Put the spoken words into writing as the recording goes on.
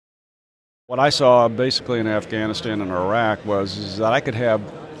What I saw basically in Afghanistan and Iraq is that I could have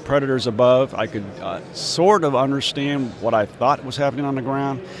predators above. I could sort of understand what I thought was happening on the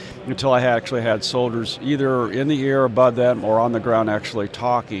ground until I actually had soldiers either in the air above them or on the ground actually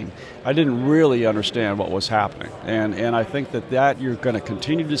talking. I didn't really understand what was happening. And I think that you're going to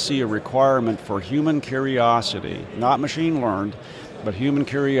continue to see a requirement for human curiosity, not machine learned, but human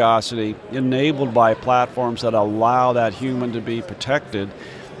curiosity enabled by platforms that allow that human to be protected,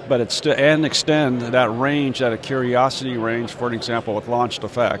 but and extend that range, that curiosity range, for example, with launched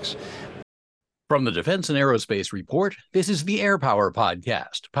effects. From the Defense and Aerospace Report, this is the AirPower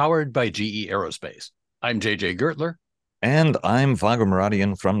podcast, powered by GE Aerospace. I'm JJ Gertler. And I'm Vago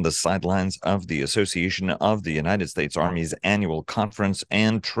Muradian from the sidelines of the Association of the United States Army's annual conference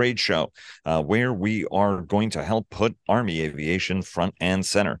and trade show, where we are going to help put Army aviation front and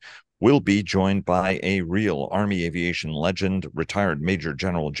center. We'll be joined by a real Army aviation legend, retired Major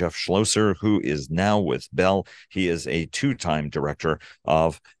General Jeff Schloesser, who is now with Bell. He is a two-time director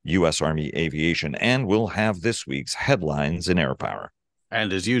of U.S. Army Aviation, and we'll have this week's headlines in AirPower.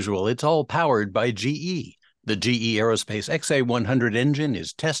 And as usual, it's all powered by GE. The GE Aerospace XA100 engine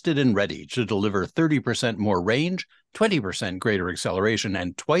is tested and ready to deliver 30% more range, 20% greater acceleration,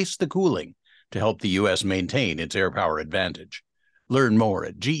 and twice the cooling to help the U.S. maintain its air power advantage. Learn more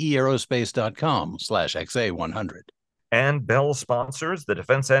at geaerospace.com/XA100. And Bell sponsors the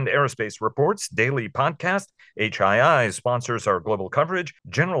Defense and Aerospace Reports daily podcast. HII sponsors our global coverage.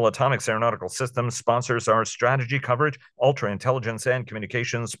 General Atomics Aeronautical Systems sponsors our strategy coverage. Ultra Intelligence and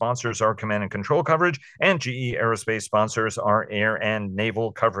Communications sponsors our command and control coverage. And GE Aerospace sponsors our air and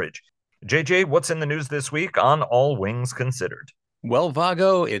naval coverage. JJ, what's in the news this week on All Wings Considered? Well,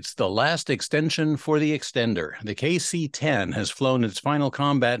 Vago, it's the last extension for the extender. The KC-10 has flown its final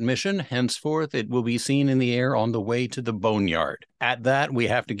combat mission. Henceforth, it will be seen in the air on the way to the boneyard. At that, we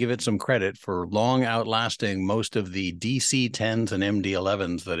have to give it some credit for long outlasting most of the DC-10s and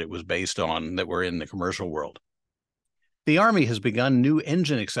MD-11s that it was based on that were in the commercial world. The Army has begun new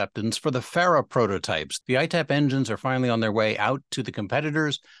engine acceptance for the FARA prototypes. The ITAP engines are finally on their way out to the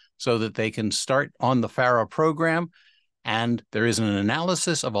competitors so that they can start on the FARA program. And there is an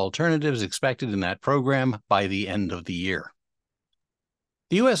analysis of alternatives expected in that program by the end of the year.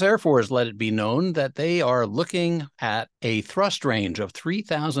 The U.S. Air Force let it be known that they are looking at a thrust range of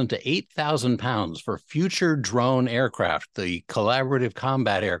 3,000 to 8,000 pounds for future drone aircraft, the collaborative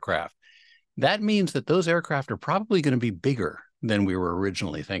combat aircraft. That means that those aircraft are probably going to be bigger than we were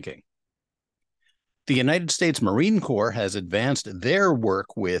originally thinking. The United States Marine Corps has advanced their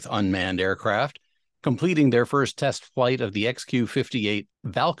work with unmanned aircraft, completing their first test flight of the XQ-58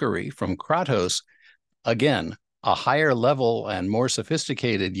 Valkyrie from Kratos, again, a higher level and more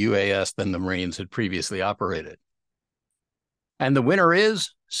sophisticated UAS than the Marines had previously operated. And the winner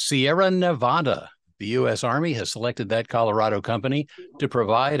is Sierra Nevada. The U.S. Army has selected that Colorado company to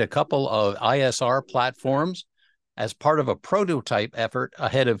provide a couple of ISR platforms as part of a prototype effort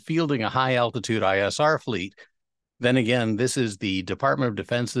ahead of fielding a high-altitude ISR fleet. Then again, this is the Department of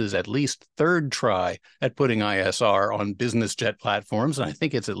Defense's at least third try at putting ISR on business jet platforms, and I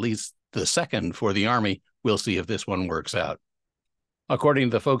think it's at least the second for the Army. We'll see if this one works out.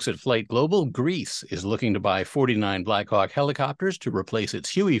 According to the folks at Flight Global, Greece is looking to buy 49 Black Hawk helicopters to replace its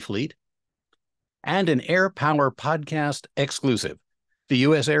Huey fleet. And an Air Power podcast exclusive. The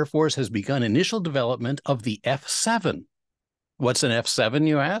U.S. Air Force has begun initial development of the F-7. What's an F-7,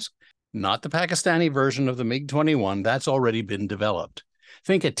 you ask? Not the Pakistani version of the MiG-21, that's already been developed.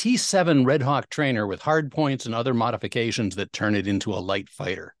 Think a T-7 Red Hawk trainer with hard points and other modifications that turn it into a light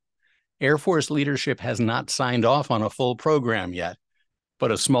fighter. Air Force leadership has not signed off on a full program yet,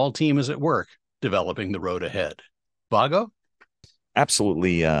 but a small team is at work developing the road ahead. Vago?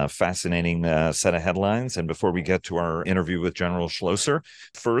 Absolutely fascinating set of headlines. And before we get to our interview with General Schloesser,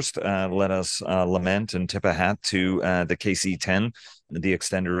 first, let us lament and tip a hat to the KC-10. The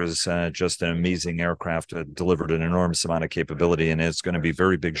extender is just an amazing aircraft, delivered an enormous amount of capability, and it's going to be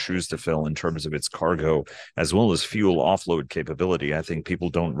very big shoes to fill in terms of its cargo as well as fuel offload capability. I think people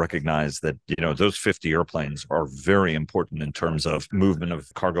don't recognize that, those 50 airplanes are very important in terms of movement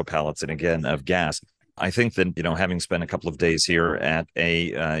of cargo pallets and, again, of gas. I think that, having spent a couple of days here at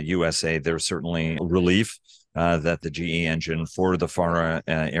AUSA, there's certainly relief that the GE engine for the FARA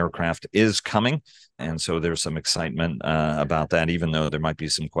aircraft is coming. And so there's some excitement about that, even though there might be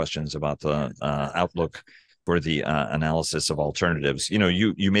some questions about the outlook for the analysis of alternatives.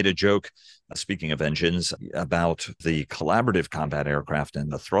 You made a joke, speaking of engines, about the collaborative combat aircraft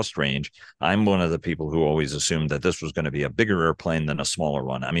and the thrust range. I'm one of the people who always assumed that this was going to be a bigger airplane than a smaller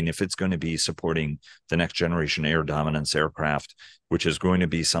one. I mean, if it's going to be supporting the next generation air dominance aircraft, which is going to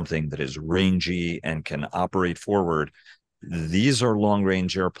be something that is rangy and can operate forward, these are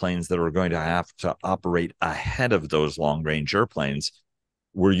long-range airplanes that are going to have to operate ahead of those long-range airplanes.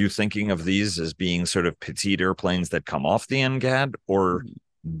 Were you thinking of these as being sort of petite airplanes that come off the NGAD, or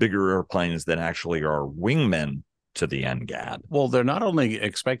bigger airplanes that actually are wingmen to the NGAD? Well, they're not only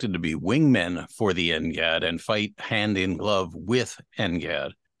expected to be wingmen for the NGAD and fight hand in glove with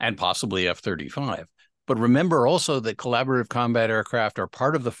NGAD and possibly F-35, but remember also that collaborative combat aircraft are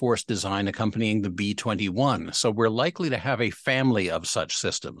part of the force design accompanying the B-21. So we're likely to have a family of such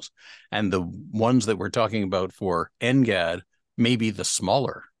systems. And the ones that we're talking about for NGAD may be the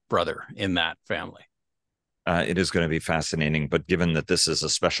smaller brother in that family. It is going to be fascinating, but given that this is a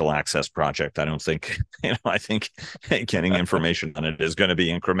special access project, I don't think, I think getting information on it is going to be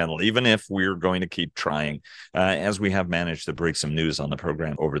incremental, even if we're going to keep trying, as we have managed to break some news on the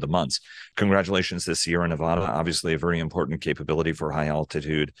program over the months. Congratulations to Sierra Nevada, obviously a very important capability for high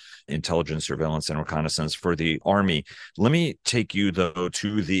altitude intelligence, surveillance, and reconnaissance for the Army. Let me take you, though,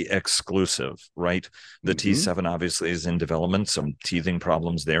 to the exclusive, right? The T-7 obviously is in development, some teething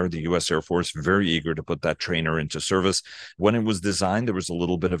problems there. The U.S. Air Force very eager to put that trainer into service. When it was designed, there was a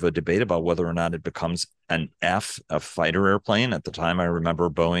little bit of a debate about whether or not it becomes a fighter airplane. At the time, I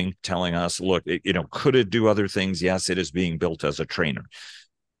remember Boeing telling us, look, could it do other things? Yes, it is being built as a trainer.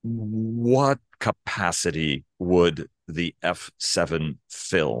 What capacity would the F-7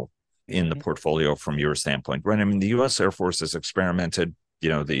 fill in the portfolio from your standpoint? Right. I mean, the U.S. Air Force has experimented.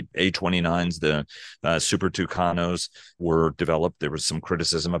 The A-29s, the Super Tucanos were developed. There was some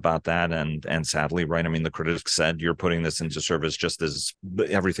criticism about that. And sadly, right, I mean, the critics said you're putting this into service just as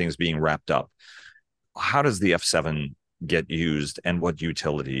everything's being wrapped up. How does the F-7 get used, and what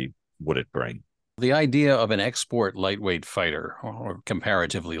utility would it bring? The idea of an export lightweight fighter, or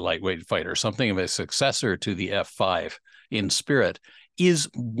comparatively lightweight fighter, something of a successor to the F-5 in spirit, is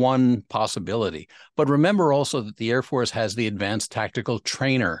one possibility. But remember also that the Air Force has the advanced tactical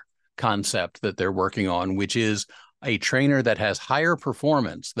trainer concept that they're working on, which is a trainer that has higher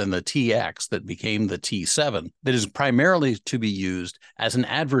performance than the TX that became the T-7, that is primarily to be used as an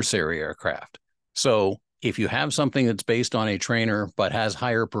adversary aircraft. So if you have something that's based on a trainer but has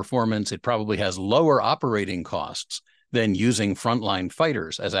higher performance, it probably has lower operating costs than using frontline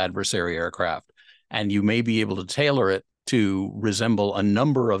fighters as adversary aircraft. And you may be able to tailor it to resemble a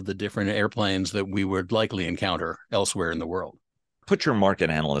number of the different airplanes that we would likely encounter elsewhere in the world. Put your market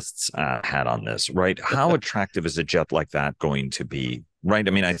analyst's hat on this, right? How attractive is a jet like that going to be? Right.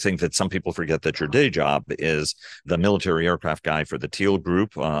 I mean, I think that some people forget that your day job is the military aircraft guy for the Teal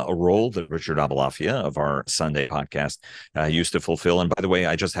Group, a role that Richard Abalafia of our Sunday podcast used to fulfill. And by the way,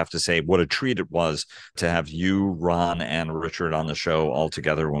 I just have to say what a treat it was to have you, Ron, and Richard on the show all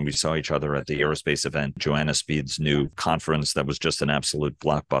together when we saw each other at the aerospace event, Joanna Speed's new conference. That was just an absolute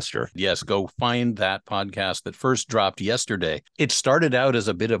blockbuster. Yes, go find that podcast that first dropped yesterday. It started out as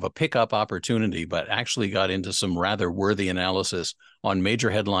a bit of a pickup opportunity, but actually got into some rather worthy analysis on major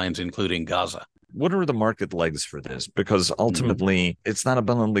headlines, including Gaza. What are the market legs for this? Because ultimately, it's not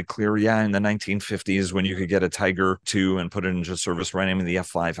abundantly clear. Yeah, in the 1950s, when you could get a Tiger II and put it into service, right? I mean, the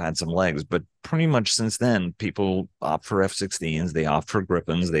F-5 had some legs, but pretty much since then, people opt for F-16s, they opt for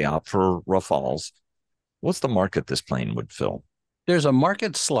Gripens, they opt for Rafales. What's the market this plane would fill? There's a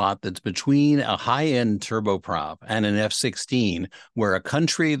market slot that's between a high-end turboprop and an F-16, where a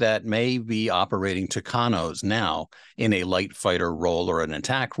country that may be operating Tucanos now in a light fighter role or an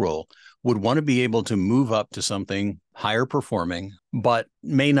attack role would want to be able to move up to something higher performing, but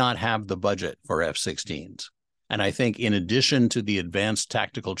may not have the budget for F-16s. And I think in addition to the advanced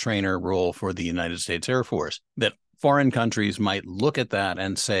tactical trainer role for the United States Air Force, that foreign countries might look at that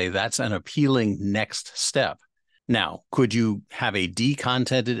and say that's an appealing next step. Now, could you have a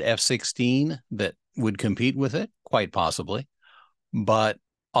decontented F-16 that would compete with it? Quite possibly. But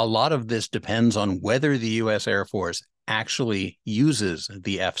a lot of this depends on whether the U.S. Air Force actually uses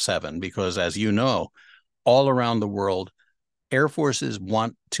the F-7, because as you know, all around the world, Air Forces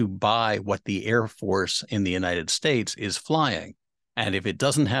want to buy what the Air Force in the United States is flying. And if it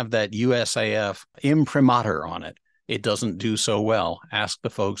doesn't have that USAF imprimatur on it, it doesn't do so well. Ask the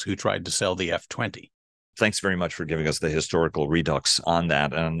folks who tried to sell the F-20. Thanks very much for giving us the historical redux on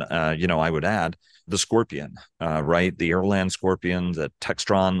that. And, I would add the Scorpion, right? The Airland Scorpion that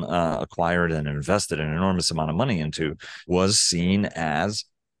Textron acquired and invested an enormous amount of money into was seen as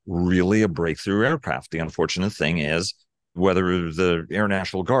really a breakthrough aircraft. The unfortunate thing is, whether the Air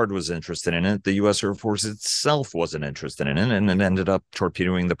National Guard was interested in it, the U.S. Air Force itself wasn't interested in it, and it ended up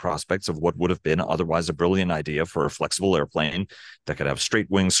torpedoing the prospects of what would have been otherwise a brilliant idea for a flexible airplane that could have straight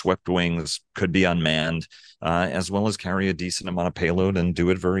wings, swept wings, could be unmanned, as well as carry a decent amount of payload and do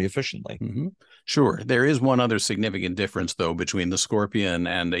it very efficiently. Mm-hmm. Sure. There is one other significant difference, though, between the Scorpion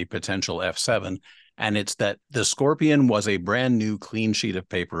and a potential F-7, and it's that the Scorpion was a brand new clean sheet of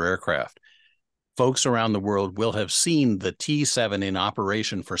paper aircraft. Folks around the world will have seen the T-7 in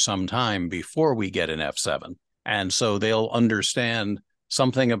operation for some time before we get an F-7. And so they'll understand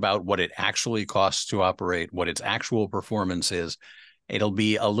something about what it actually costs to operate, what its actual performance is. It'll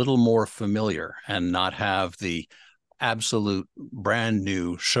be a little more familiar and not have the absolute brand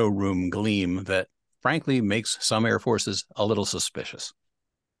new showroom gleam that, frankly, makes some Air Forces a little suspicious.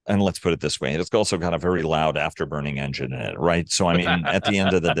 And let's put it this way, it's also got a very loud afterburning engine in it, right? So, I mean, at the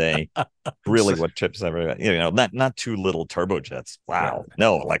end of the day, really what chips everywhere, not two little turbojets. Wow.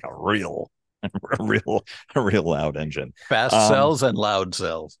 No, like a real loud engine. Fast cells and loud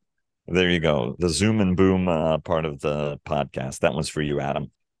cells. There you go. The zoom and boom part of the podcast. That one's for you, Adam.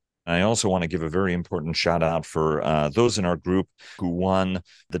 I also want to give a very important shout out for those in our group who won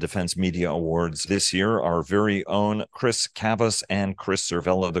the Defense Media Awards this year. Our very own Chris Cavas and Chris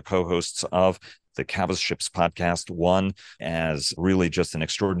Cervello, the co-hosts of the Cavas Ships podcast, won as really just an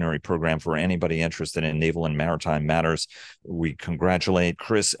extraordinary program for anybody interested in naval and maritime matters. We congratulate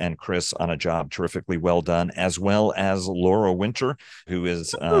Chris and Chris on a job terrifically well done, as well as Laura Winter, who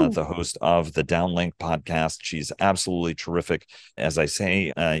is the host of the Downlink podcast. She's absolutely terrific. As I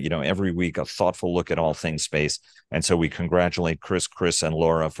say, every week, a thoughtful look at all things space. And so we congratulate Chris, and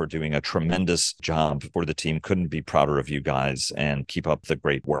Laura for doing a tremendous job for the team. Couldn't be prouder of you guys, and keep up the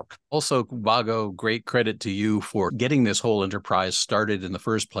great work. Also, Vago, great credit to you for getting this whole enterprise started in the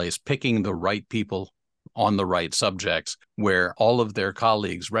first place, picking the right people on the right subjects, where all of their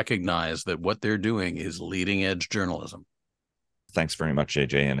colleagues recognize that what they're doing is leading edge journalism. Thanks very much,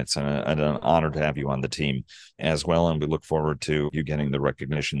 JJ, and it's an honor to have you on the team as well, and we look forward to you getting the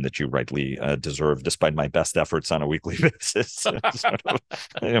recognition that you rightly deserve, despite my best efforts on a weekly basis.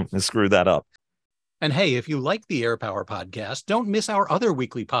 Screw that up. And hey, if you like the AirPower podcast, don't miss our other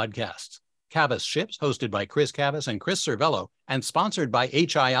weekly podcasts. Cavas Ships, hosted by Chris Cavas and Chris Cervello, and sponsored by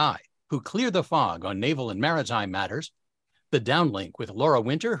HII, who clear the fog on naval and maritime matters. The Downlink with Laura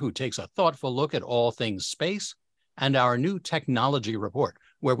Winter, who takes a thoughtful look at all things space. And our new technology report,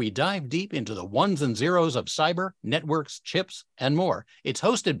 where we dive deep into the ones and zeros of cyber, networks, chips, and more. It's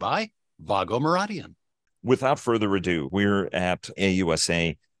hosted by Vago Muradian. Without further ado, we're at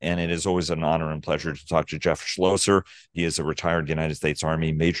AUSA, and it is always an honor and pleasure to talk to Jeff Schloesser. He is a retired United States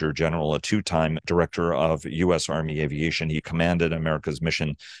Army Major General, a two-time Director of U.S. Army Aviation. He commanded America's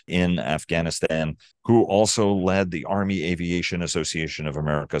mission in Afghanistan, who also led the Army Aviation Association of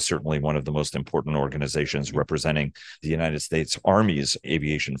America, certainly one of the most important organizations representing the United States Army's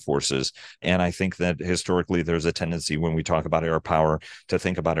aviation forces. And I think that historically there's a tendency when we talk about air power to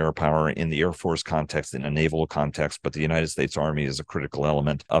think about air power in the Air Force context, in a naval context, but the United States Army is a critical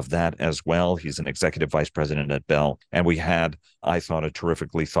element of that as well. He's an executive vice president at Bell. And we had, I thought, a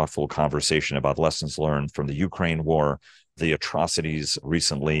terrifically thoughtful conversation about lessons learned from the Ukraine war, the atrocities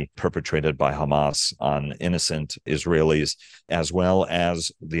recently perpetrated by Hamas on innocent Israelis, as well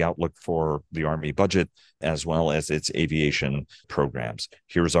as the outlook for the Army budget, as well as its aviation programs.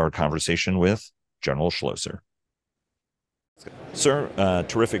 Here's our conversation with General Schloesser. Sir,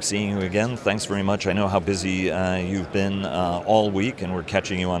 terrific seeing you again. Thanks very much. I know how busy you've been all week, and we're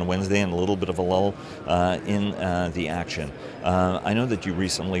catching you on Wednesday and a little bit of a lull in the action. I know that you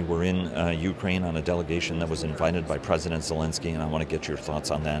recently were in Ukraine on a delegation that was invited by President Zelensky, and I want to get your thoughts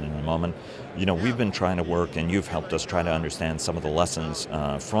on that in a moment. We've been trying to work, and you've helped us try to understand some of the lessons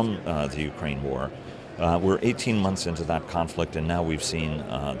from the Ukraine war. We're 18 months into that conflict, and now we've seen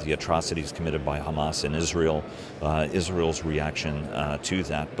the atrocities committed by Hamas in Israel, Israel's reaction to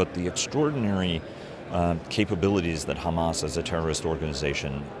that, but the extraordinary capabilities that Hamas as a terrorist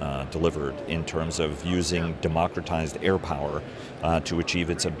organization delivered in terms of using democratized air power to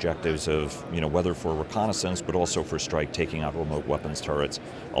achieve its objectives of, whether for reconnaissance, but also for strike, taking out remote weapons turrets,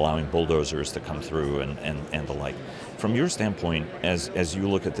 allowing bulldozers to come through and the like. From your standpoint, as you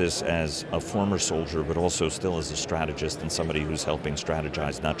look at this as a former soldier, but also still as a strategist and somebody who's helping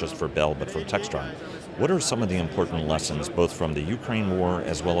strategize not just for Bell, but for Textron, what are some of the important lessons, both from the Ukraine war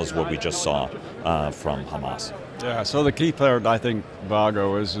as well as what we just saw from Hamas? Yeah, so the key part, I think,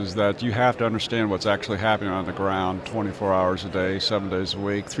 Vago, is that you have to understand what's actually happening on the ground 24 hours a day, 7 days a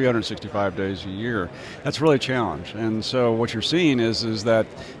week, 365 days a year. That's really a challenge. And so what you're seeing is that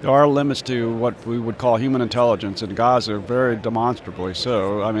there are limits to what we would call human intelligence in Gaza, very demonstrably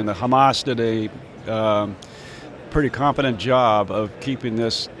so. I mean, the Hamas did a pretty competent job of keeping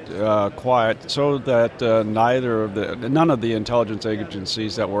this quiet so that none of the intelligence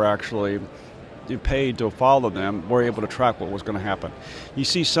agencies that were actually paid to follow them were able to track what was going to happen. You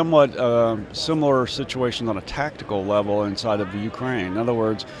see somewhat similar situations on a tactical level inside of the Ukraine. In other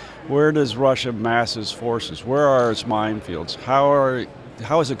words, where does Russia mass its forces? Where are its minefields?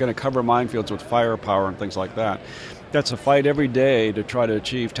 How is it going to cover minefields with firepower and things like that? That's a fight every day to try to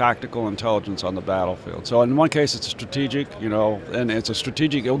achieve tactical intelligence on the battlefield. So in one case it's strategic, and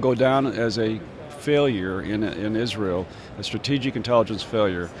it'll go down as a failure in Israel, a strategic intelligence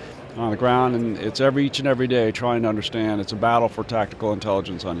failure on the ground, and it's each and every day trying to understand it's a battle for tactical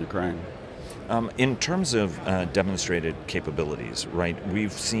intelligence on Ukraine. In terms of demonstrated capabilities, right,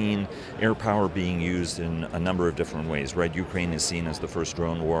 we've seen air power being used in a number of different ways, right? Ukraine is seen as the first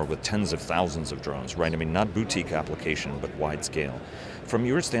drone war with tens of thousands of drones, right? I mean, not boutique application, but wide scale. From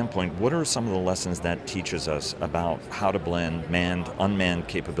your standpoint, what are some of the lessons that teaches us about how to blend manned, unmanned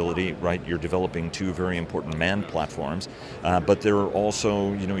capability, right? You're developing two very important manned platforms, but there are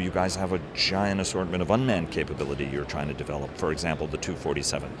also, you guys have a giant assortment of unmanned capability you're trying to develop, for example, the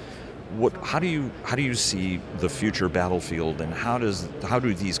 247. How do you see the future battlefield, and how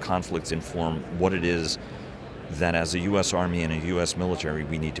do these conflicts inform what it is that as a U.S. Army and a U.S. military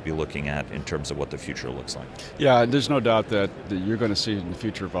we need to be looking at in terms of what the future looks like? Yeah, there's no doubt that you're going to see in the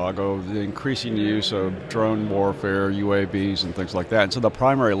future, Vago, the increasing use of drone warfare, UAVs, and things like that. And so the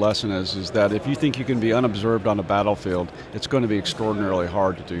primary lesson is that if you think you can be unobserved on a battlefield, it's going to be extraordinarily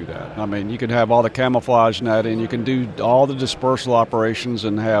hard to do that. I mean, you can have all the camouflage netting, you can do all the dispersal operations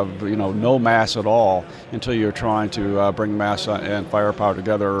and have no mass at all until you're trying to bring mass and firepower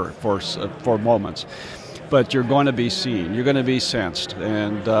together for moments. But you're going to be seen, you're going to be sensed,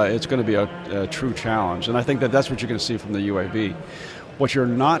 and it's going to be a true challenge. And I think that's what you're going to see from the UAV. What you're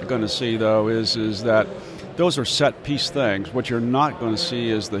not going to see, though, is that those are set-piece things. What you're not going to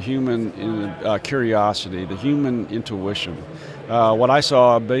see is the human curiosity, the human intuition. What I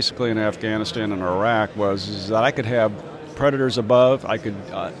saw basically in Afghanistan and Iraq is that I could have predators above. I could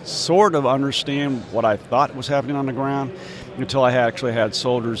sort of understand what I thought was happening on the ground until I actually had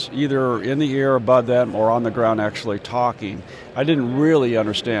soldiers either in the air above them or on the ground actually talking. I didn't really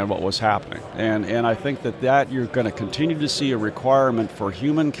understand what was happening. And I think that you're going to continue to see a requirement for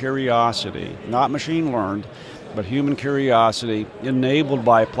human curiosity, not machine learned, but human curiosity enabled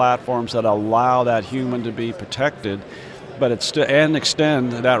by platforms that allow that human to be protected, but and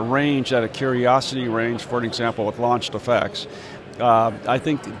extend that range, that curiosity range, for an example, with launched effects. I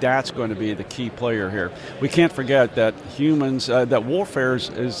think that's going to be the key player here. We can't forget that that warfare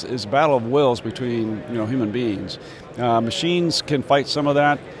is a battle of wills between human beings. Machines can fight some of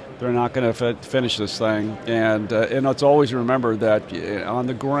that. They're not going to finish this thing. And let's always remember that on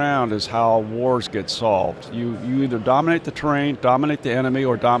the ground is how wars get solved. You either dominate the terrain, dominate the enemy,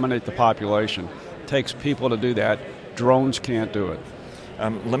 or dominate the population. It takes people to do that. Drones can't do it.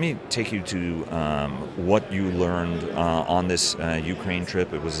 Let me take you to what you learned on this Ukraine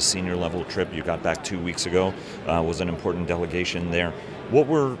trip. It was a senior level trip. You got back 2 weeks ago. Was an important delegation there. What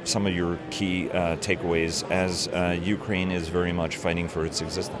were some of your key takeaways as Ukraine is very much fighting for its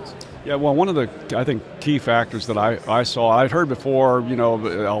existence? Yeah, well, one of the, I think, key factors that I saw, I'd heard before,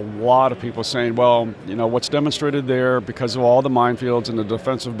 a lot of people saying, well, what's demonstrated there because of all the minefields and the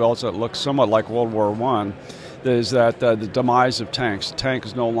defensive belts that look somewhat like World War I, is that the demise of tanks. The tank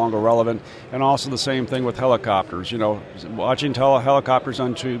is no longer relevant, and also the same thing with helicopters. Watching helicopters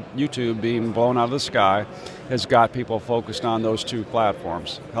on YouTube being blown out of the sky has got people focused on those two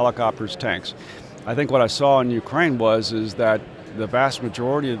platforms, helicopters, tanks. I think what I saw in Ukraine is that the vast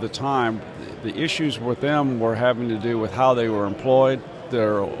majority of the time, the issues with them were having to do with how they were employed.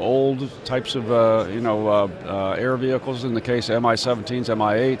 Their old types of air vehicles, in the case of Mi-17s,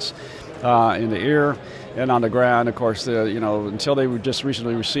 Mi-8s, in the air. And on the ground, of course, until they just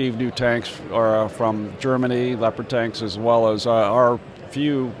recently received new tanks from Germany, Leopard tanks, as well as our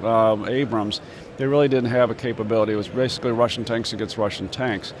few Abrams, they really didn't have a capability. It was basically Russian tanks against Russian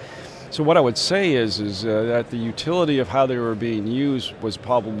tanks. So what I would say is that the utility of how they were being used was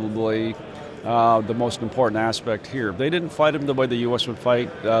probably the most important aspect here. They didn't fight them the way the U.S. would fight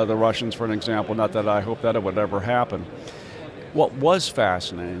the Russians, for an example. Not that I hope that it would ever happen. What was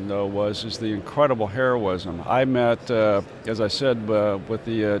fascinating, though, is the incredible heroism. I met, as I said, with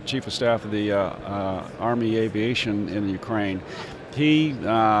the Chief of Staff of the Army Aviation in the Ukraine. He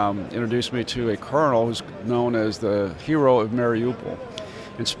introduced me to a colonel who's known as the hero of Mariupol.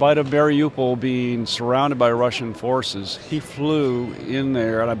 In spite of Mariupol being surrounded by Russian forces, he flew in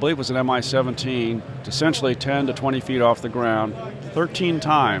there, and I believe it was an Mi-17, essentially 10 to 20 feet off the ground, 13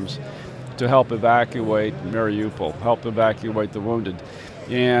 times, to help evacuate Mariupol, help evacuate the wounded.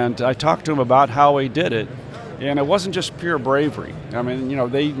 And I talked to him about how he did it, and it wasn't just pure bravery. I mean,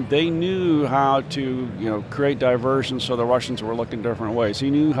 they knew how to, create diversions so the Russians were looking different ways. He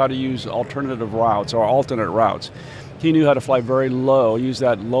knew how to use alternative routes or alternate routes. He knew how to fly very low, use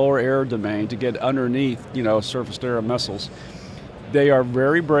that lower air domain to get underneath, surface-to-air missiles. They are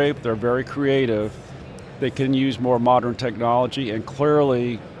very brave, they're very creative. They can use more modern technology, and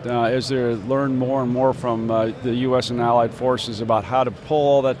clearly, as they learn more and more from the U.S. and Allied forces about how to pull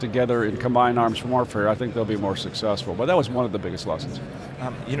all that together in combined arms warfare, I think they'll be more successful. But that was one of the biggest lessons.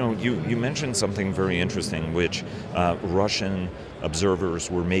 You mentioned something very interesting, which Russian observers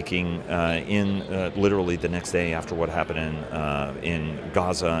were making in literally the next day after what happened in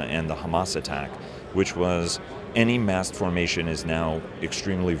Gaza and the Hamas attack, which was any massed formation is now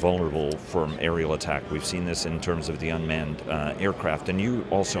extremely vulnerable from aerial attack. We've seen this in terms of the unmanned aircraft, and you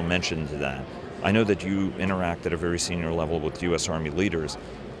also mentioned that. I know that you interact at a very senior level with U.S. Army leaders.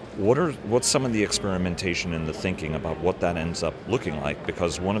 What's some of the experimentation and the thinking about what that ends up looking like?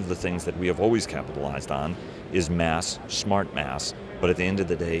 Because one of the things that we have always capitalized on is mass, smart mass, but at the end of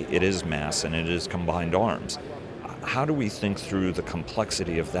the day, it is mass and it is combined arms. How do we think through the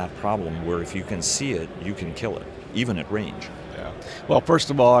complexity of that problem where if you can see it, you can kill it, even at range? Yeah. Well, first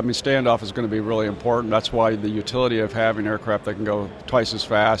of all, standoff is going to be really important. That's why the utility of having aircraft that can go twice as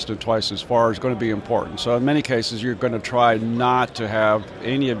fast and twice as far is going to be important. So in many cases, you're going to try not to have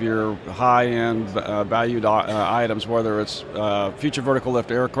any of your high-end valued items, whether it's future vertical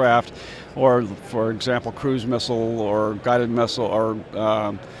lift aircraft or, for example, cruise missile or guided missile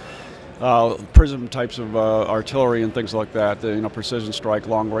or prism types of artillery and things like that, precision strike,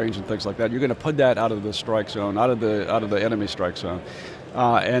 long range and things like that. You're going to put that out of the strike zone, out of the enemy strike zone,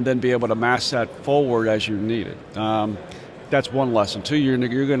 and then be able to mass that forward as you need it. That's one lesson. Two,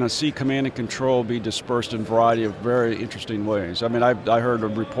 you're going to see command and control be dispersed in a variety of very interesting ways. I heard a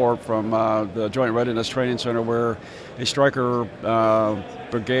report from the Joint Readiness Training Center where a Stryker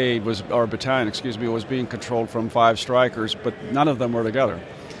battalion was being controlled from 5 Strykers, but none of them were together.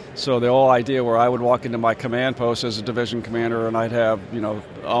 So the whole idea where I would walk into my command post as a division commander and I'd have,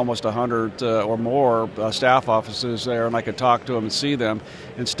 almost 100 or more staff officers there, and I could talk to them and see them.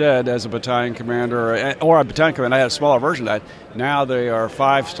 Instead, as a battalion commander, I had a smaller version of that. Now they are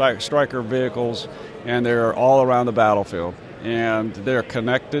 5 Stryker vehicles, and they're all around the battlefield. And they're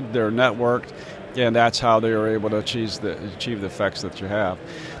connected, they're networked, and that's how they are able to achieve the effects that you have.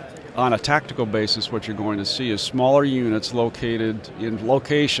 On a tactical basis, what you're going to see is smaller units located in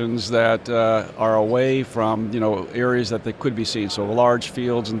locations that are away from, areas that they could be seen. So large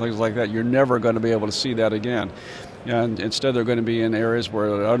fields and things like that, you're never going to be able to see that again. And instead, they're going to be in areas where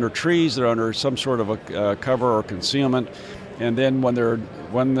they're under trees, they're under some sort of a cover or concealment. And then when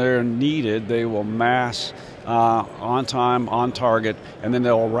they're needed, they will mass on time, on target, and then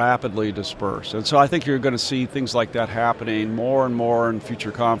they'll rapidly disperse. And so I think you're going to see things like that happening more and more in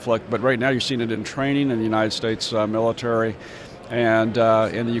future conflict. But right now you're seeing it in training in the United States military, and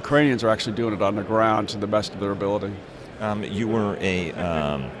the Ukrainians are actually doing it on the ground to the best of their ability. You were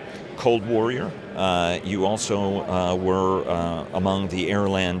a Cold Warrior. You also were among the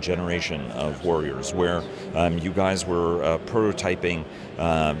airland generation of warriors, where you guys were prototyping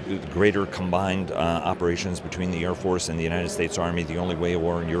greater combined operations between the Air Force and the United States Army. The only way a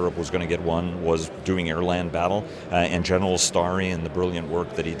war in Europe was going to get won was doing airland battle, and General Starry and the brilliant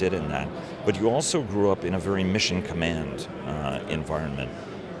work that he did in that. But you also grew up in a very mission command environment.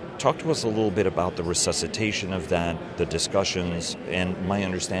 Talk to us a little bit about the resuscitation of that, the discussions, and my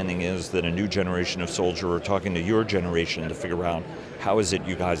understanding is that a new generation of soldier are talking to your generation to figure out how is it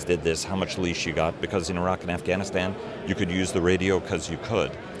you guys did this, how much leash you got, because in Iraq and Afghanistan, you could use the radio because you could.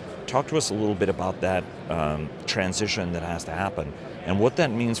 Talk to us a little bit about that transition that has to happen and what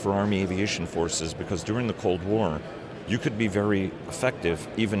that means for Army Aviation Forces, because during the Cold War, you could be very effective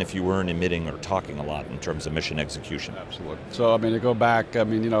even if you weren't emitting or talking a lot in terms of mission execution. Absolutely. So, to go back,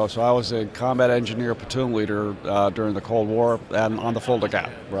 so I was a combat engineer platoon leader during the Cold War and on the Fulda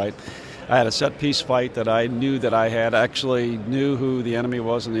Gap, right? I had a set piece fight that I knew that I had actually knew who the enemy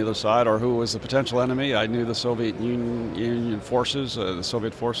was on the other side or who was the potential enemy. I knew the Soviet Union forces, the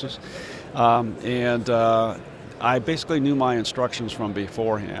Soviet forces. I basically knew my instructions from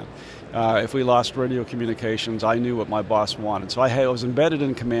beforehand. If we lost radio communications, I knew what my boss wanted. So I was embedded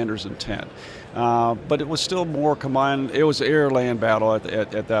in commander's intent. But it was still more combined. It was air-land battle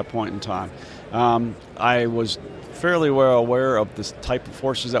at that point in time. I was fairly well aware of the type of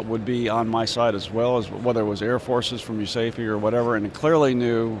forces that would be on my side, as well as whether it was air forces from USAFE or whatever, and clearly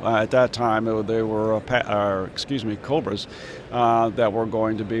knew at that time they were Cobras that were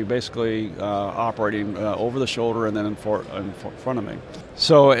going to be basically operating over the shoulder and then in front of me.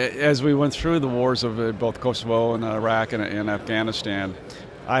 So as we went through the wars of both Kosovo and Iraq and Afghanistan,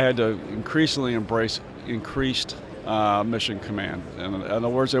 I had to increasingly embrace increased mission command. In other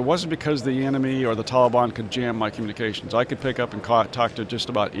words, it wasn't because the enemy or the Taliban could jam my communications. I could pick up and talk to just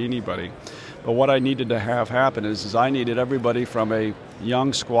about anybody. But what I needed to have happen is I needed everybody from a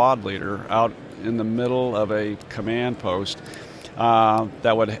young squad leader out in the middle of a command post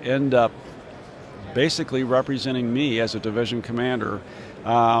that would end up basically representing me as a division commander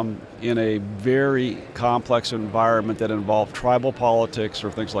in a very complex environment that involved tribal politics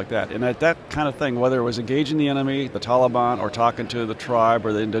or things like that. And at that kind of thing, whether it was engaging the enemy, the Taliban, or talking to the tribe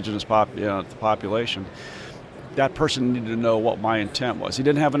or the indigenous population, that person needed to know what my intent was. He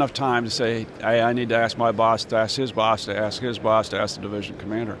didn't have enough time to say, I need to ask my boss, to ask his boss, to ask his boss, to ask the division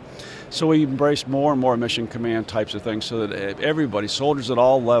commander. So we embraced more and more mission command types of things so that everybody, soldiers at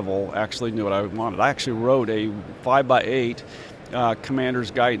all level, actually knew what I wanted. I actually wrote a 5x8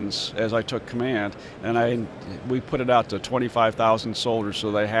 commander's guidance as I took command, and we put it out to 25,000 soldiers so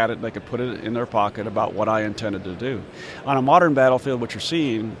they had it, they could put it in their pocket about what I intended to do. On a modern battlefield, what you're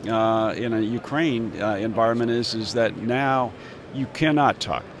seeing in a Ukraine environment is that now you cannot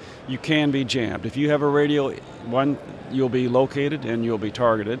talk. You can be jammed. If you have a radio, one, you'll be located and you'll be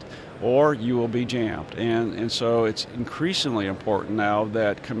targeted, or you will be jammed. And so it's increasingly important now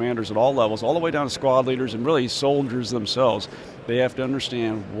that commanders at all levels, all the way down to squad leaders and really soldiers themselves, they have to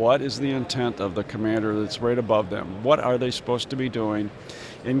understand what is the intent of the commander that's right above them. What are they supposed to be doing?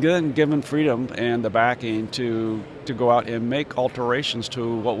 And then given freedom and the backing to go out and make alterations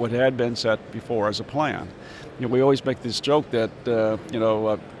to what had been set before as a plan. You know, we always make this joke that,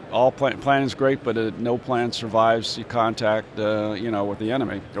 all planning is great, but no plan survives contact, with the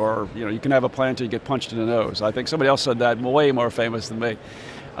enemy. Or, you can have a plan until you get punched in the nose. I think somebody else said that, way more famous than me.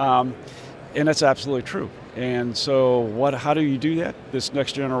 And that's absolutely true. And so how do you do that? This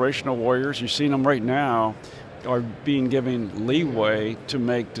next generation of warriors, you've seen them right now, are being given leeway to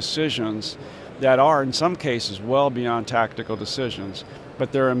make decisions that are, in some cases, well beyond tactical decisions.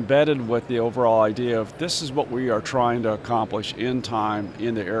 But they're embedded with the overall idea of this is what we are trying to accomplish in time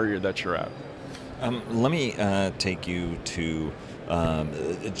in the area that you're at. Let me take you to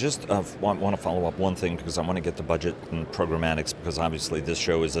want to follow up one thing, because I want to get to budget and programmatics, because obviously this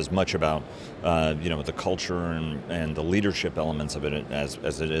show is as much about the culture and the leadership elements of it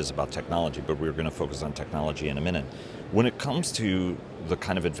as it is about technology, but we're going to focus on technology in a minute. When it comes to the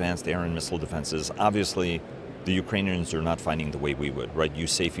kind of advanced air and missile defenses, obviously the Ukrainians are not finding the way we would, right?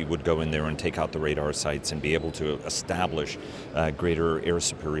 USAFE would go in there and take out the radar sites and be able to establish greater air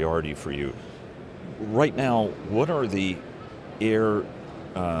superiority for you. Right now, what are the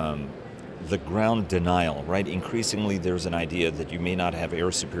ground denial, right? Increasingly, there's an idea that you may not have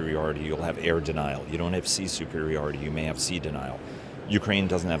air superiority, you'll have air denial. You don't have sea superiority, you may have sea denial. Ukraine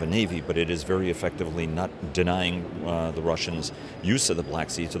doesn't have a navy, but it is very effectively not denying the Russians use of the Black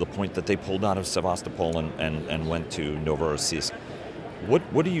Sea, to the point that they pulled out of Sevastopol and went to Novorossiysk.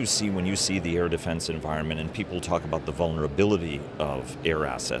 What do you see when you see the air defense environment and people talk about the vulnerability of air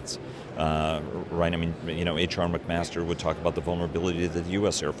assets? Right? I mean, H.R. McMaster would talk about the vulnerability that the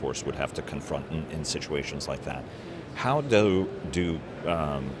U.S. Air Force would have to confront in situations like that. How do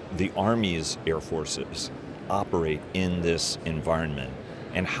the Army's air forces operate in this environment,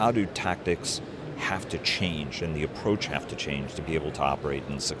 and how do tactics have to change and the approach have to change to be able to operate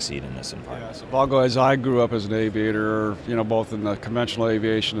and succeed in this environment? Yeah, so I'll go, as I grew up as an aviator, both in the conventional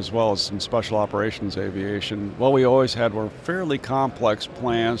aviation as well as in special operations aviation, what we always had were fairly complex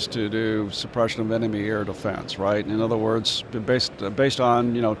plans to do suppression of enemy air defense, right? In other words, based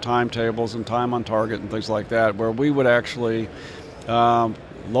on, timetables and time on target and things like that, where we would actually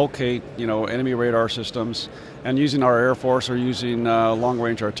locate, enemy radar systems, and using our Air Force or using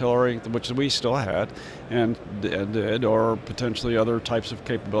long-range artillery, which we still had and did, or potentially other types of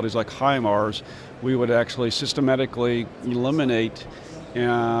capabilities like HIMARS, we would actually systematically eliminate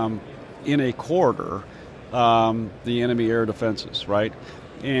in a corridor the enemy air defenses, right?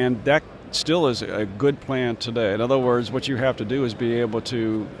 And that still is a good plan today. In other words, what you have to do is be able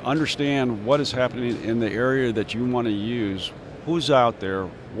to understand what is happening in the area that you want to use, who's out there,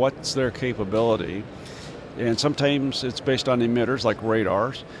 what's their capability, And sometimes it's based on emitters like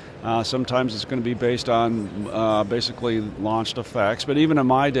radars. Sometimes it's going to be based on basically launched effects. But even in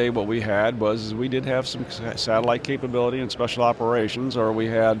my day, what we had was we did have some satellite capability in special operations, or we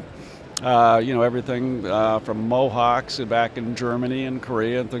had everything from Mohawks back in Germany and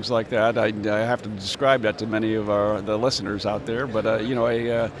Korea and things like that. I have to describe that to many of the listeners out there, but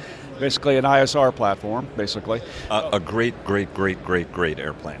basically an ISR platform, basically. A great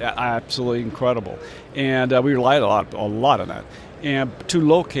airplane. Yeah, absolutely incredible, and we relied a lot on that. And to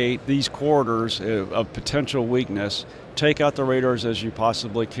locate these corridors of potential weakness, take out the radars as you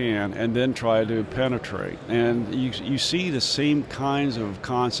possibly can, and then try to penetrate. And you see the same kinds of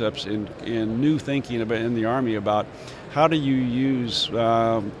concepts in new thinking in the Army about how do you use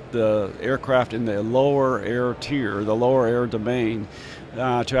the aircraft in the lower air tier, the lower air domain,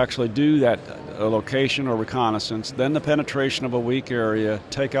 to actually do that location or reconnaissance, then the penetration of a weak area,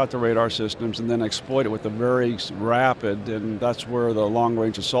 take out the radar systems, and then exploit it with a very rapid, and that's where the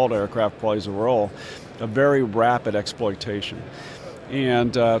long-range assault aircraft plays a role, a very rapid exploitation.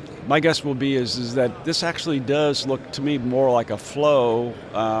 And my guess will be is that this actually does look to me more like a flow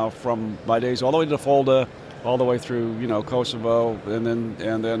from my days all the way to Fulda, all the way through Kosovo, and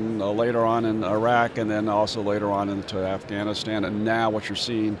then later on in Iraq, and then also later on into Afghanistan, and now what you're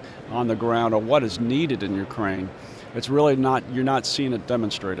seeing on the ground, or what is needed in Ukraine. It's really you're not seeing it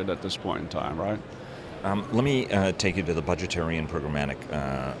demonstrated at this point in time, right? Let me take you to the budgetary and programmatic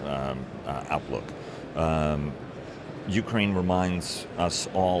outlook. Ukraine reminds us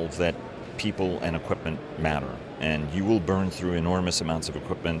all that people and equipment matter, and you will burn through enormous amounts of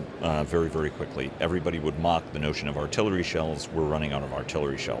equipment very, very quickly. Everybody would mock the notion of artillery shells. We're running out of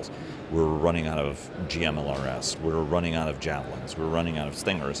artillery shells. We're running out of GMLRS. We're running out of javelins. We're running out of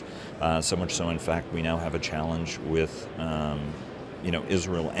Stingers. So much so, in fact, we now have a challenge with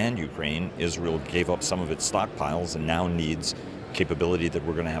Israel and Ukraine. Israel gave up some of its stockpiles and now needs capability that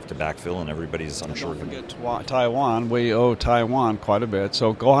we're going to have to backfill, and everybody's, I'm sure. Don't forget Taiwan. We owe Taiwan quite a bit.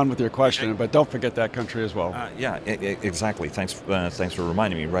 So go on with your question, but don't forget that country as well. Exactly. Thanks for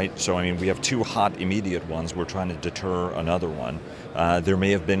reminding me. Right. So I mean, we have two hot immediate ones. We're trying to deter another one. There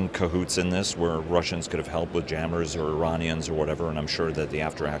may have been cahoots in this, where Russians could have helped with jammers or Iranians or whatever, and I'm sure that the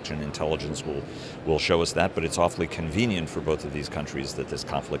after-action intelligence will show us that. But it's awfully convenient for both of these countries that this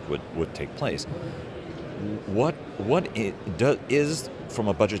conflict would take place. What is from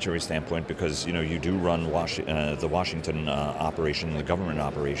a budgetary standpoint, because you do run the Washington operation, the government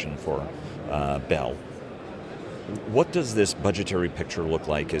operation for Bell. What does this budgetary picture look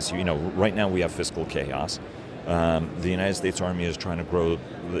like? Right now we have fiscal chaos. The United States Army is trying to grow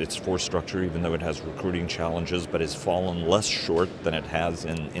its force structure, even though it has recruiting challenges, but has fallen less short than it has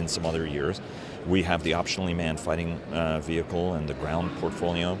in some other years. We have the optionally manned fighting vehicle and the ground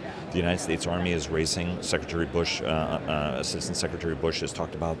portfolio. The United States Army is racing. Secretary Bush, Assistant Secretary Bush, has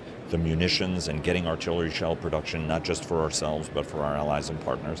talked about the munitions and getting artillery shell production, not just for ourselves, but for our allies and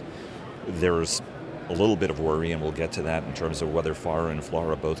partners. There's a little bit of worry, and we'll get to that in terms of whether FARA and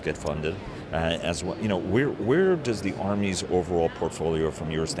FLRAA both get funded. As well, where does the Army's overall portfolio,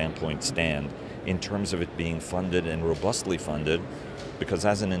 from your standpoint, stand in terms of it being funded and robustly funded? Because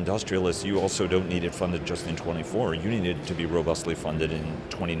as an industrialist, you also don't need it funded just in 24. You need it to be robustly funded in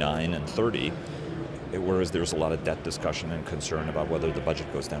 29 and 30, whereas there's a lot of debt discussion and concern about whether the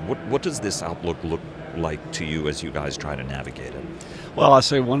budget goes down. What does this outlook look like to you as you guys try to navigate it? Well, I'll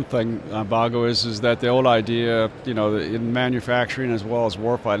say one thing, Bago, is that the old idea, in manufacturing as well as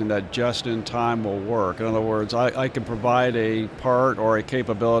warfighting, that just in time will work. In other words, I can provide a part or a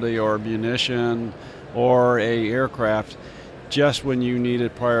capability or a munition or a aircraft just when you need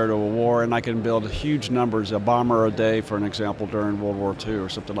it prior to a war, and I can build huge numbers, a bomber a day, for an example, during World War II or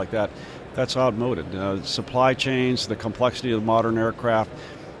something like that. That's outmoded. Supply chains, the complexity of modern aircraft,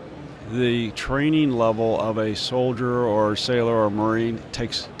 the training level of a soldier or sailor or Marine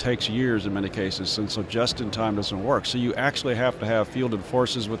takes years in many cases, and so just in time doesn't work. So you actually have to have fielded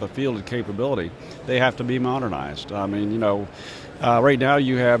forces with a fielded capability. They have to be modernized. I mean, right now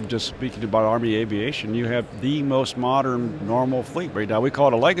you have, just speaking about Army aviation, you have the most modern normal fleet right now. We call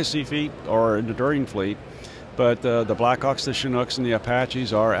it a legacy fleet or an enduring fleet, but the Blackhawks, the Chinooks, and the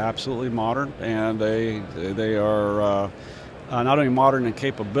Apaches are absolutely modern, and they are not only modern in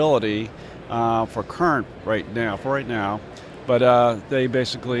capability for right now, but they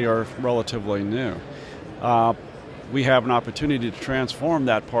basically are relatively new. We have an opportunity to transform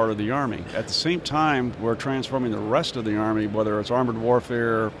that part of the Army. At the same time, we're transforming the rest of the Army, whether it's armored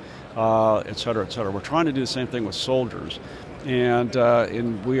warfare, et cetera, et cetera. We're trying to do the same thing with soldiers. And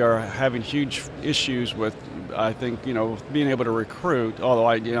we are having huge issues with I think, being able to recruit,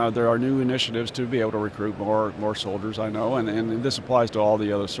 although there are new initiatives to be able to recruit more soldiers, I know, and this applies to all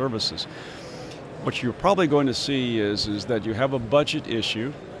the other services. What you're probably going to see is that you have a budget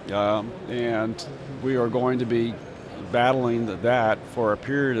issue, and we are going to be battling that for a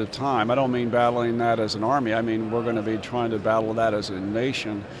period of time. I don't mean battling that as an army. I mean we're going to be trying to battle that as a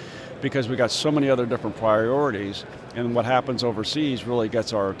nation, because we got so many other different priorities, and what happens overseas really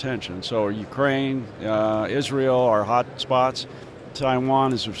gets our attention. So Ukraine, Israel are hot spots.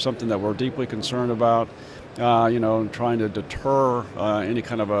 Taiwan is something that we're deeply concerned about, trying to deter any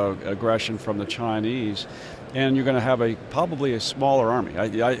kind of aggression from the Chinese. And you're going to have probably a smaller army.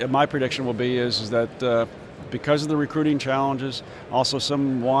 My prediction will be is that because of the recruiting challenges, also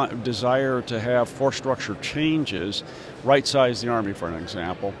some desire to have force structure changes, right-size the Army, for an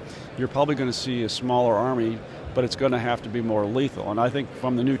example, you're probably going to see a smaller Army, but it's going to have to be more lethal. And I think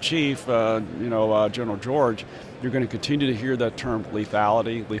from the new chief, General George, you're going to continue to hear that term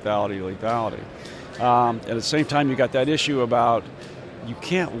lethality, lethality, lethality. At the same time, you got that issue about you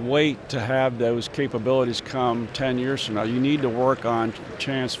can't wait to have those capabilities come 10 years from now. You need to work on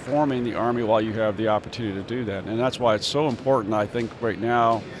transforming the Army while you have the opportunity to do that. And that's why it's so important, I think, right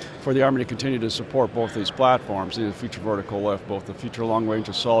now, for the Army to continue to support both these platforms, the Future Vertical Lift, both the Future Long Range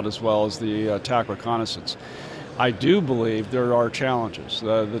Assault as well as the attack reconnaissance. I do believe there are challenges.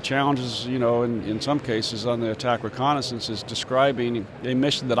 The challenges, in some cases on the attack reconnaissance is describing a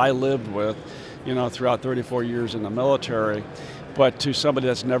mission that I lived with, throughout 34 years in the military. But to somebody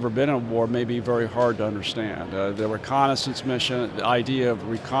that's never been in a war, may be very hard to understand. The reconnaissance mission, the idea of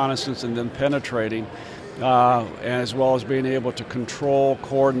reconnaissance and then penetrating, as well as being able to control,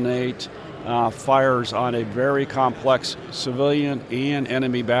 coordinate fires on a very complex civilian and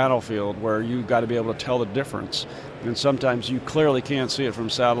enemy battlefield, where you've got to be able to tell the difference. And sometimes you clearly can't see it from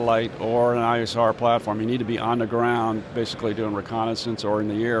satellite or an ISR platform. You need to be on the ground, basically doing reconnaissance, or in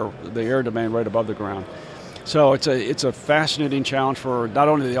the air domain right above the ground. So it's a fascinating challenge for not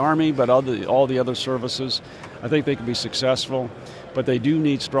only the Army, but all the other services. I think they can be successful, but they do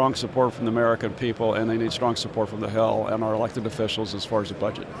need strong support from the American people, and they need strong support from the Hill and our elected officials as far as the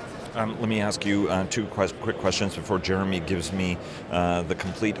budget. Let me ask you two quick questions before Jeremy gives me the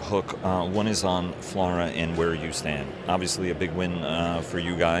complete hook. One is on FLRAA and where you stand. Obviously a big win for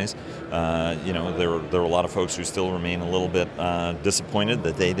you guys. There are a lot of folks who still remain a little bit disappointed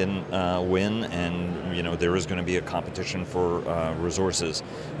that they didn't win, and there is going to be a competition for resources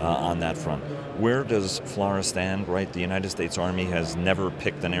on that front. Where does FLRAA stand, right? The United States Army has never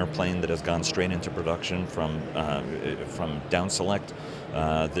picked an airplane that has gone straight into production from down select.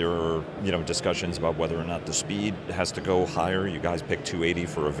 There are discussions about whether or not the speed has to go higher. You guys picked 280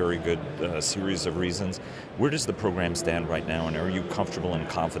 for a very good series of reasons. Where does the program stand right now, and are you comfortable and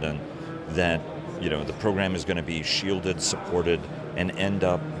confident that the program is going to be shielded, supported, and end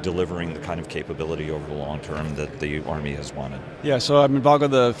up delivering the kind of capability over the long term that the Army has wanted? Yeah, so I'm involved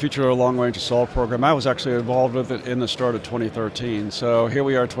with the Future Long Range Assault program. I was actually involved with it in the start of 2013. So here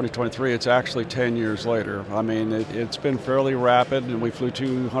we are in 2023. It's actually 10 years later. I mean, it's been fairly rapid, and we flew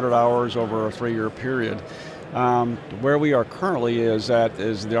 200 hours over a 3-year period. Where we are currently is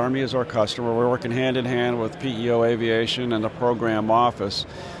the Army is our customer. We're working hand in hand with PEO Aviation and the program office.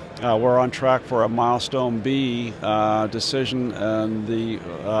 We're on track for a milestone B decision in the,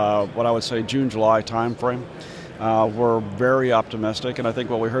 what I would say, June-July timeframe. We're very optimistic, and I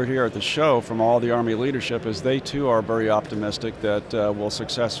think what we heard here at the show from all the Army leadership is they too are very optimistic that we'll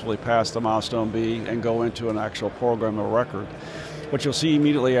successfully pass the milestone B and go into an actual program of record. What you'll see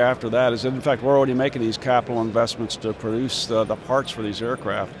immediately after that is that, in fact, we're already making these capital investments to produce the parts for these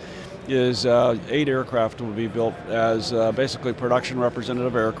aircraft. 8 aircraft will be built as basically production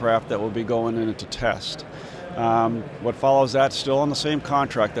representative aircraft that will be going into test. What follows that, still on the same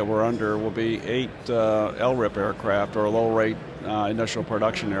contract that we're under, will be 8 LRIP aircraft, or low rate initial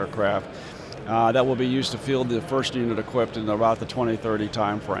production aircraft, that will be used to field the first unit equipped in about the 2030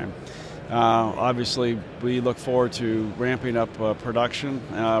 timeframe. Obviously, we look forward to ramping up production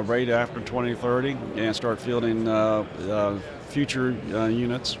right after 2030 and start fielding future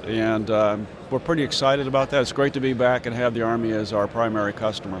units, and we're pretty excited about that. It's great to be back and have the Army as our primary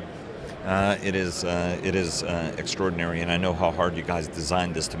customer. It is extraordinary, and I know how hard you guys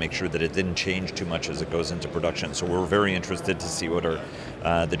designed this to make sure that it didn't change too much as it goes into production. So we're very interested to see what are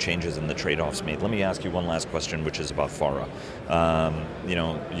the changes and the trade-offs made. Let me ask you one last question, which is about FARA.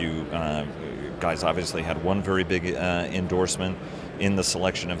 You guys obviously had one very big endorsement. In the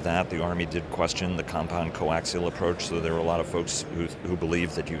selection of that, the Army did question the compound coaxial approach, so there were a lot of folks who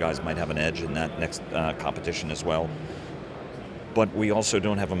believe that you guys might have an edge in that next competition as well. But we also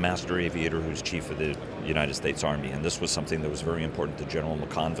don't have a master aviator who's chief of the United States Army. And this was something that was very important to General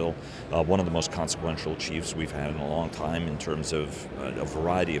McConville, one of the most consequential chiefs we've had in a long time in terms of a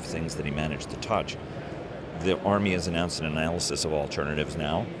variety of things that he managed to touch. The Army has announced an analysis of alternatives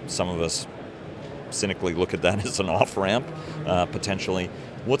now. Some of us cynically look at that as an off-ramp, potentially.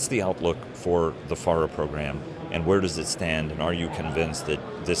 What's the outlook for the FARA program, and where does it stand, and are you convinced that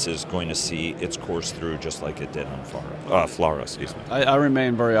this is going to see its course through just like it did on FLRAA? Excuse me. I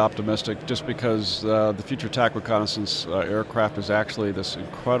remain very optimistic just because the Future Attack Reconnaissance aircraft is actually this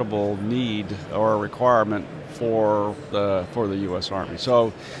incredible need or a requirement for the U.S. Army.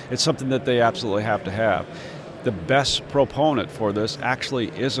 So it's something that they absolutely have to have. The best proponent for this actually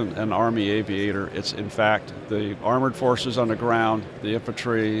isn't an Army aviator. It's, in fact, the armored forces on the ground, the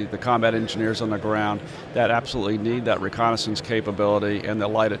infantry, the combat engineers on the ground that absolutely need that reconnaissance capability and the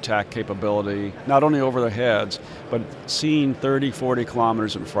light attack capability, not only over their heads, but seeing 30, 40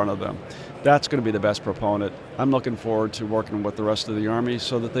 kilometers in front of them. That's going to be the best proponent. I'm looking forward to working with the rest of the Army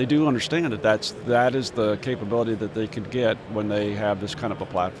so that they do understand that is the capability that they could get when they have this kind of a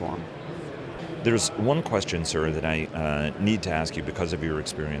platform. There's one question, sir, that I need to ask you because of your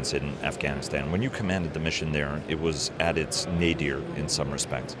experience in Afghanistan. When you commanded the mission there, it was at its nadir in some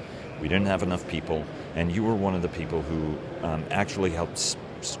respects. We didn't have enough people, and you were one of the people who actually helped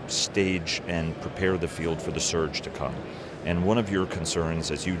stage and prepare the field for the surge to come. And one of your concerns,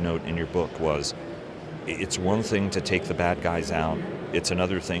 as you note in your book, was it's one thing to take the bad guys out. It's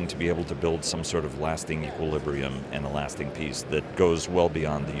another thing to be able to build some sort of lasting equilibrium and a lasting peace that goes well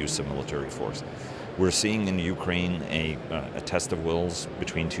beyond the use of military force. We're seeing in Ukraine a test of wills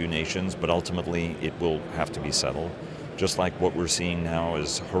between two nations, but ultimately it will have to be settled. Just like what we're seeing now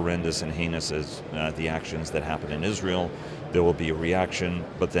is horrendous and heinous as the actions that happen in Israel. There will be a reaction,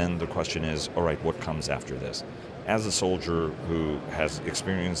 but then the question is, all right, what comes after this? As a soldier who has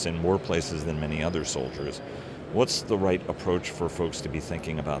experience in more places than many other soldiers, what's the right approach for folks to be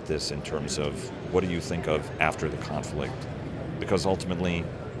thinking about this in terms of what do you think of after the conflict? Because ultimately,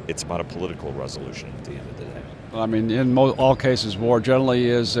 it's about a political resolution at the end of the day. I mean, in all cases, war generally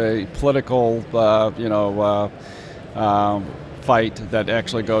is a political, fight that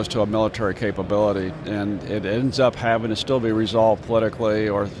actually goes to a military capability, and it ends up having to still be resolved politically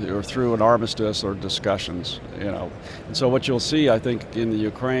or through an armistice or discussions. And so what you'll see, I think, in the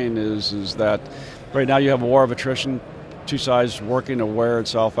Ukraine is that right now you have a war of attrition, two sides working to wear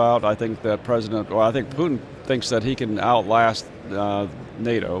itself out. I think that Putin thinks that he can outlast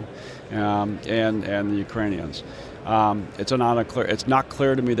NATO and the Ukrainians. It's not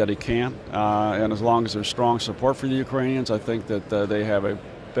clear to me that he can, and as long as there's strong support for the Ukrainians, I think that they have a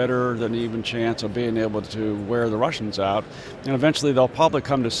better than even chance of being able to wear the Russians out, and eventually they'll probably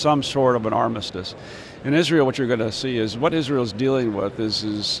come to some sort of an armistice. In Israel, what you're going to see is what Israel's dealing with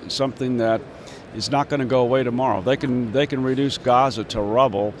is something that is not going to go away tomorrow. They can reduce Gaza to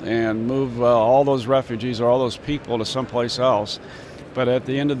rubble and move all those refugees or all those people to someplace else. But at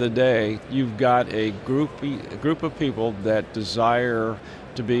the end of the day, you've got a group of people that desire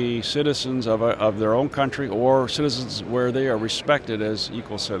to be citizens of their own country or citizens where they are respected as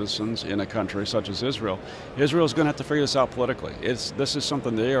equal citizens in a country such as Israel. Israel's going to have to figure this out politically. This is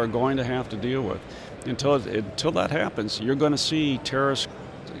something they are going to have to deal with. Until that happens, you're going to see terrorist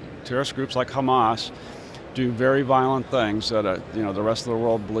groups like Hamas do very violent things that the rest of the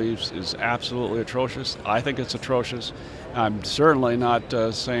world believes is absolutely atrocious. I think it's atrocious. I'm certainly not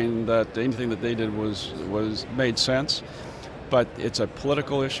saying that anything that they did was made sense, but it's a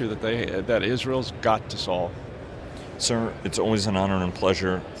political issue that Israel's got to solve. Sir, it's always an honor and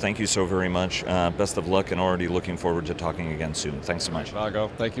pleasure. Thank you so very much. Best of luck, and already looking forward to talking again soon. Thanks so much. Vago,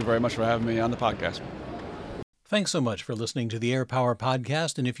 thank you very much for having me on the podcast. Thanks so much for listening to the AirPower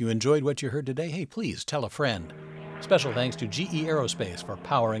podcast, and if you enjoyed what you heard today, hey, please tell a friend. Special thanks to GE Aerospace for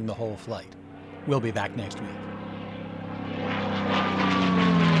powering the whole flight. We'll be back next week.